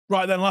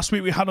Right then, last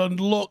week we had a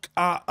look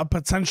at a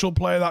potential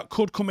player that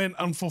could come in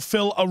and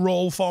fulfill a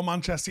role for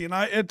Manchester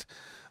United.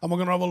 And we're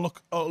going to have a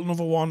look at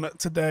another one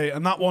today.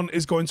 And that one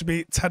is going to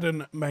be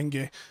Teden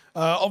Mengi.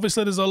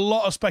 Obviously, there's a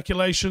lot of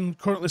speculation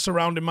currently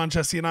surrounding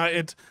Manchester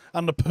United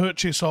and the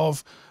purchase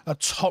of a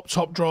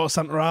top drawer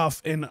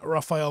centre-half in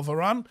Raphael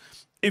Varane.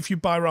 If you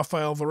buy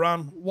Raphael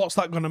Varane, what's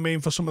that going to mean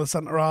for some of the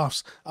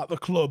centre-halves at the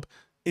club?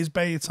 Is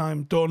Bayer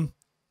time done?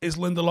 Is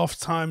Lindelof's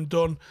time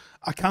done?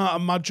 I can't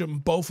imagine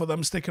both of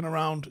them sticking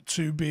around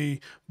to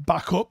be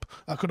backup.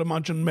 I could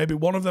imagine maybe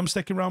one of them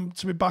sticking around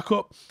to be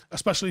backup,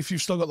 especially if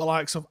you've still got the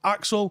likes of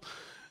Axel.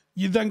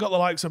 You then got the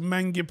likes of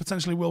Mengi,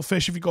 potentially Will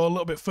Fish if you go a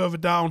little bit further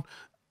down.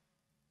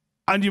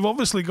 And you've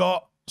obviously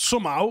got,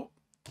 somehow,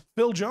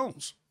 Phil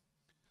Jones.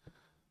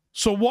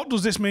 So what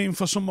does this mean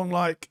for someone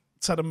like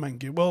Teden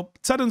Mengi? Well,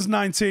 Teden's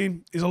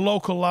 19. He's a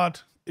local lad.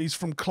 He's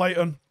from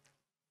Clayton.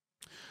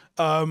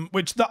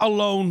 Which that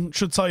alone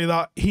should tell you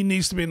that he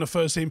needs to be in the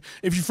first team.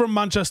 If you're from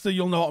Manchester,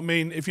 you'll know what I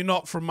mean. If you're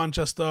not from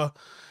Manchester,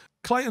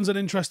 Clayton's an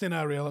interesting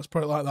area, let's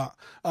put it like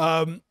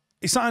that.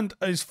 He signed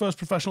his first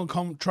professional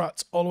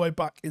contract all the way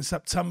back in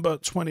September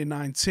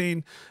 2019,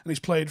 and he's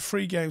played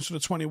 3 games for the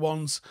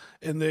 21s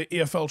in the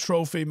EFL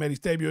Trophy, made his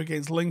debut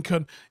against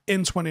Lincoln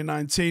in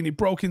 2019. He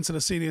broke into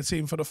the senior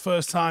team for the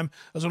first time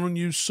as an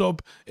unused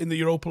sub in the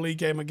Europa League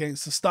game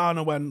against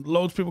Astana when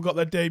loads of people got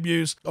their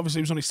debuts. Obviously,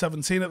 he was only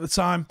 17 at the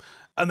time,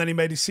 and then he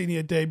made his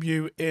senior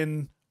debut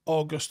in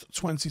August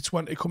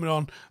 2020, coming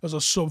on as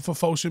a sub for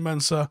Fosu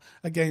Mensah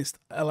against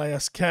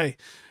LASK.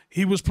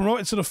 He was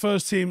promoted to the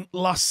first team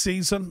last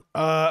season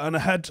and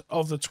ahead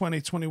of the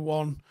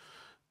 2021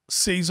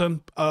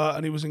 season,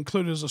 and he was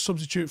included as a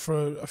substitute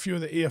for a few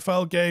of the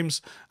EFL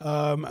games,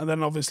 and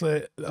then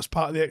obviously as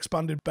part of the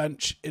expanded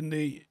bench in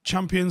the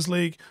Champions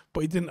League,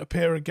 but he didn't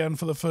appear again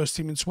for the first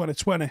team in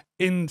 2020.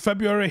 In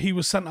February, he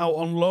was sent out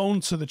on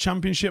loan to the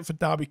Championship for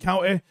Derby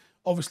County.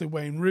 Obviously,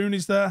 Wayne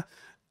Rooney's there,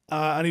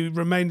 and he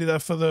remained there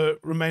for the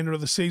remainder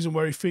of the season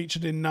where he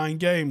featured in 9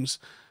 games.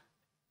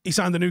 He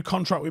signed a new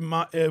contract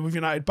with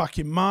United back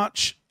in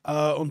March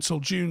until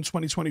June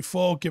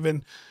 2024,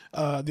 given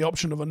the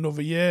option of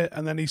another year.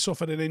 And then he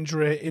suffered an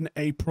injury in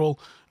April,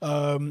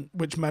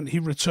 which meant he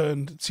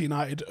returned to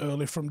United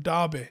early from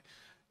Derby.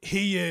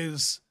 He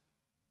is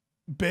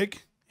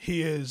big.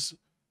 He is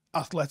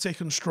athletic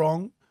and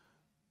strong.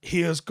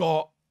 He has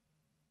got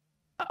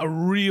a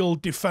real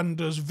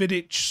defender's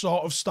Vidic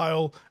sort of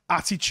style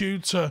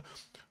attitude to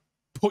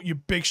put your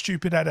big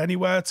stupid head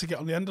anywhere to get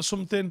on the end of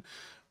something,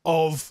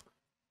 of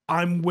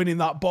I'm winning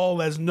that ball.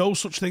 There's no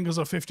such thing as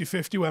a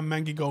 50-50 when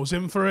Mengi goes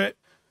in for it.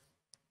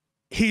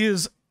 He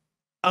is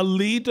a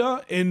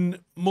leader in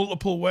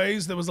multiple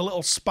ways. There was a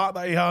little spat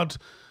that he had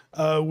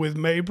with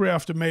Mabry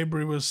after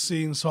Mabry was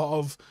seen sort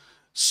of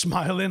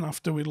smiling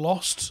after we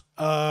lost.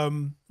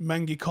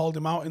 Mengi called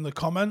him out in the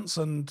comments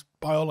and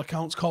by all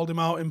accounts called him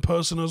out in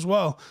person as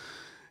well.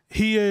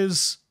 He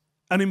is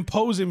an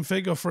imposing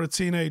figure for a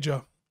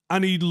teenager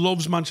and he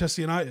loves Manchester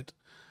United.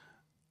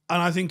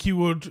 And I think he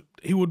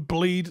would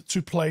bleed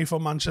to play for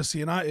Manchester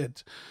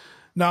United.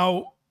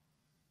 Now,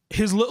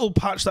 his little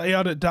patch that he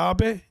had at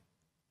Derby,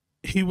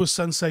 he was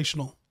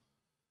sensational.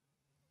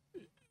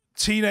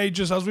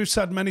 Teenagers, as we've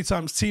said many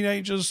times,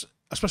 teenagers,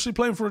 especially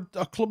playing for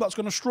a club that's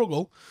going to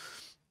struggle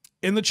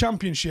in the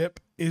Championship,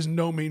 is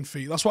no mean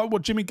feat. That's why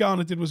what Jimmy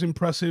Garner did was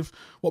impressive.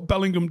 What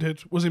Bellingham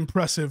did was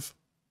impressive.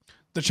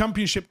 The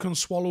Championship can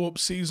swallow up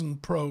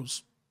seasoned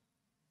pros.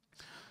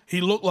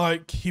 He looked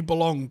like he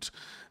belonged.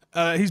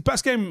 His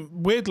best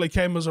game, weirdly,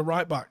 came as a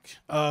right-back,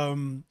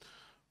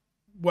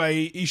 where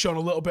he shone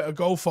a little bit of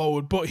go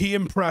forward, but he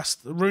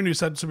impressed. Rooney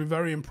said to be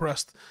very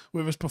impressed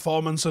with his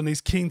performance, and he's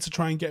keen to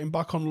try and get him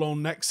back on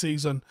loan next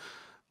season.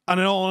 And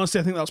in all honesty,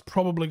 I think that's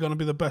probably going to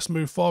be the best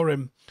move for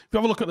him. If you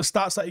have a look at the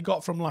stats that he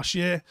got from last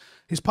year,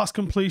 his pass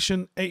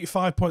completion,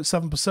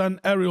 85.7%,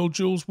 aerial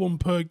duels, 1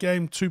 per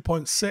game,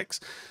 2.6,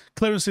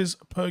 clearances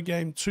per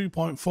game,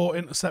 2.4,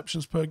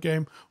 interceptions per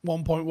game,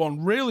 1.1.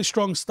 Really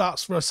strong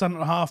stats for a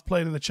centre-half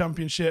playing in the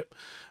Championship.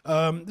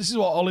 This is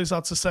what Ollie's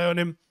had to say on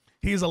him.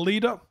 He is a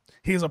leader.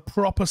 He is a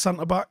proper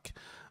centre-back.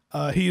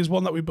 He is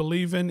one that we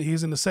believe in.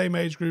 He's in the same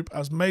age group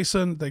as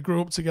Mason. They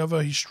grew up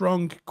together. He's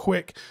strong,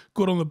 quick,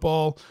 good on the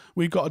ball.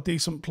 We've got a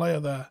decent player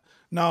there.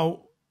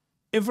 Now,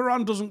 if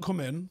Varane doesn't come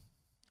in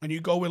and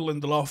you go with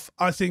Lindelof,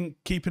 I think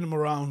keeping him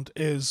around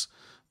is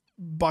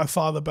by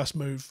far the best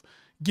move.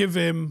 Give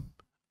him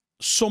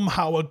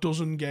somehow a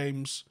dozen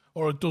games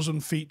or a dozen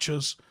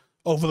features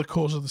over the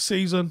course of the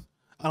season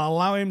and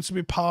allow him to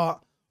be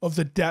part of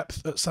the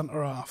depth at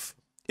centre-half.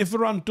 If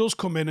Varane does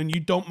come in and you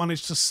don't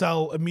manage to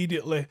sell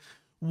immediately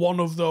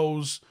one of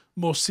those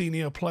more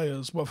senior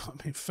players, well,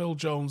 I mean, Phil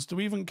Jones, do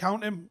we even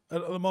count him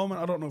at the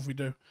moment? I don't know if we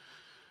do.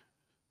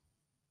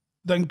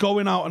 Then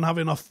going out and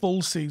having a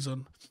full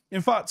season.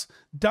 In fact,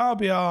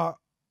 Derby are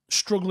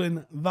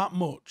struggling that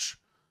much.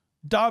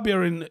 Derby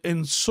are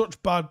in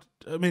such bad...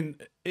 I mean,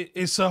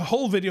 it's a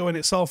whole video in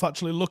itself,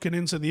 actually, looking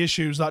into the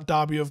issues that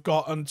Derby have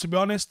got. And to be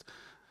honest,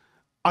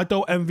 I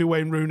don't envy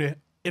Wayne Rooney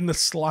in the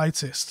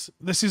slightest.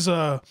 This is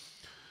a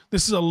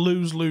This is a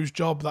lose-lose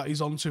job that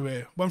he's onto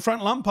here. When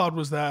Frank Lampard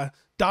was there,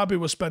 Derby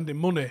was spending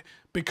money.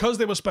 Because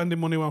they were spending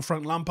money when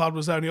Frank Lampard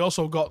was there, and he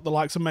also got the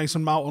likes of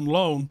Mason Mount on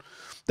loan,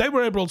 they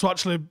were able to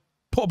actually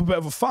put up a bit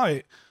of a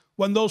fight.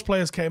 When those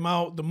players came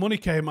out, the money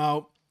came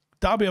out,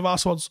 Derby have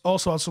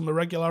also had some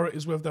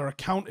irregularities with their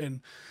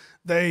accounting.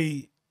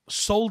 They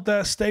sold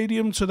their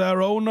stadium to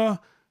their owner,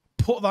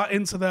 put that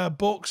into their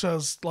books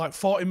as like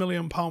 £40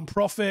 million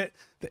profit.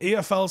 The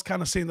EFL's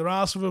kind of seen their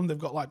ass with them. They've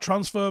got like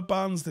transfer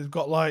bans. They've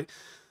got like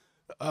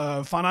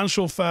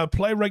financial fair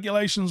play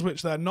regulations,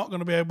 which they're not going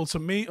to be able to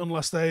meet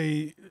unless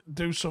they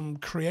do some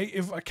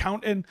creative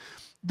accounting.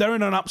 They're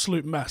in an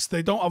absolute mess.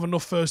 They don't have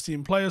enough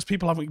first-team players.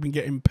 People haven't been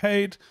getting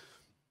paid.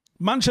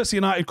 Manchester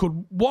United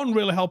could, one,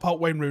 really help out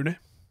Wayne Rooney,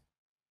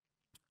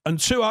 and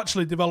two,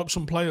 actually develop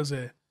some players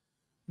here.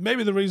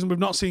 Maybe the reason we've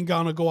not seen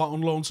Garner go out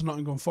on loan to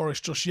Nottingham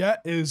Forest just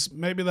yet is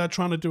maybe they're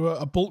trying to do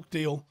a bulk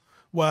deal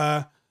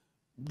where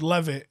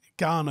Levitt,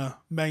 Garner,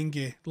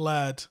 Mengi,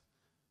 Laird,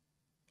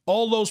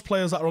 all those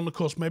players that are on the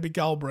cusp, maybe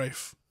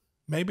Galbraith,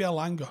 maybe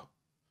Alanga.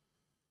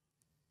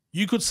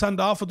 You could send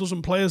half a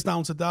dozen players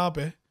down to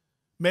Derby.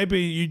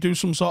 Maybe you do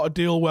some sort of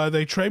deal where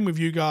they train with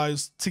you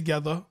guys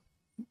together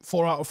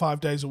 4 out of 5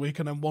 days a week,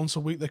 and then once a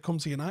week they come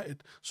to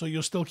United. So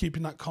you're still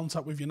keeping that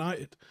contact with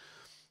United.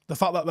 The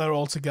fact that they're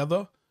all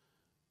together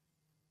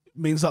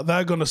means that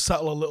they're going to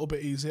settle a little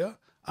bit easier.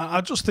 And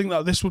I just think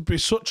that this would be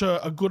such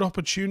a good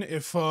opportunity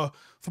for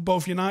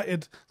both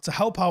United to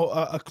help out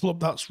a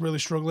club that's really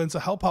struggling, to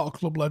help out a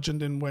club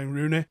legend in Wayne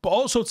Rooney, but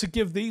also to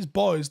give these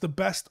boys the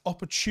best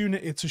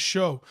opportunity to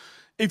show.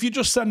 If you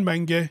just send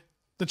Mengi,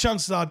 the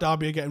chances are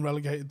Derby are getting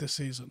relegated this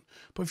season.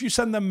 But if you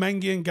send them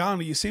Mengi and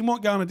Garner, you've seen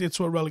what Garner did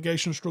to a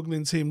relegation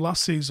struggling team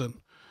last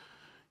season.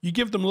 You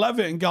give them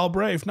Levitt and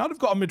Galbraith, now they've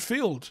got a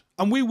midfield.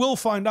 And we will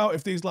find out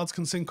if these lads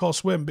can sink or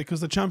swim,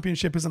 because the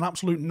Championship is an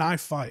absolute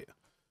knife fight.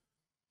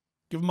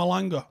 Give him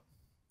Alanga.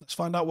 Let's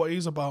find out what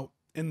he's about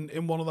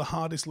in one of the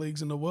hardest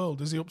leagues in the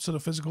world. Is he up to the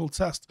physical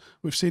test?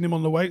 We've seen him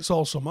on the weights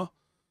all summer.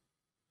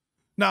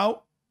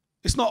 Now,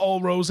 it's not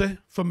all rosy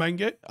for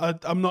Mengi.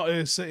 I'm not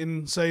here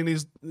sitting saying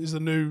he's the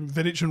new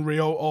Vidic and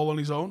Rio all on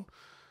his own.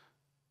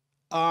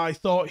 I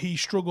thought he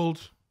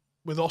struggled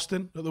with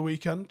Austin at the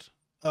weekend.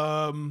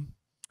 Probably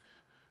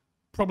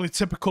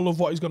typical of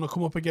what he's going to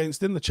come up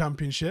against in the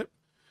Championship.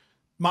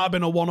 Might have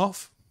been a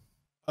one-off,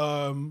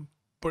 but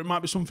it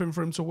might be something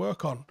for him to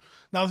work on.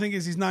 Now, the thing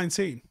is, he's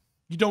 19.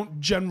 You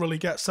don't generally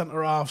get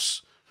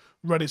centre-halves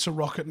ready to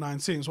rock at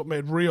 19. It's what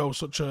made Rio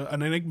such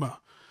an enigma.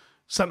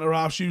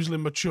 Centre-halves usually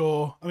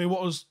mature. I mean,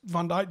 what was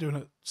Van Dijk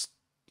doing?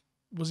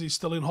 Was he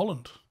still in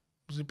Holland?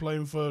 Was he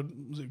playing for,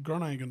 was it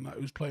Groningen that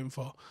he was playing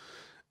for?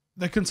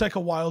 They can take a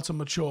while to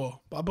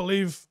mature, but I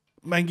believe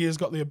Mengi has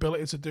got the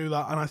ability to do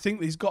that, and I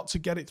think he's got to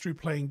get it through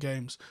playing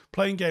games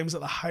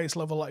at the highest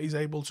level that he's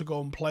able to go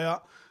and play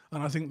at.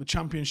 And I think the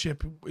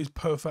Championship is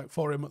perfect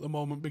for him at the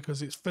moment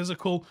because it's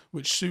physical,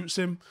 which suits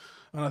him,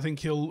 and I think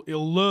he'll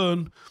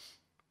learn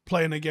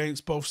playing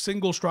against both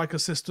single striker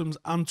systems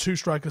and two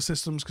striker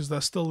systems, because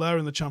they're still there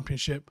in the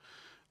Championship.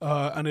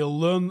 And he'll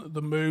learn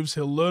the moves.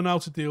 He'll learn how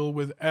to deal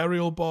with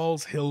aerial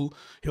balls. He'll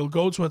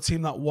go to a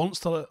team that wants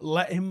to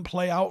let him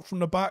play out from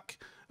the back.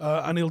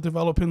 And he'll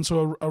develop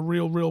into a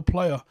real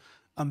player.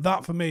 And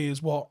that, for me,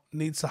 is what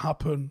needs to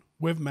happen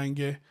with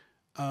Mengi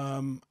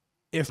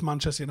if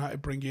Manchester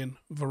United bring in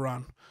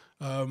Varane.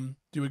 Do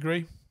you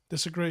agree?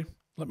 Disagree?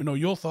 Let me know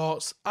your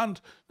thoughts and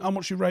how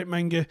much you rate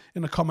Mengi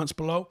in the comments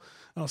below.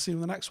 And I'll see you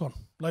in the next one.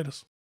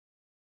 Laters.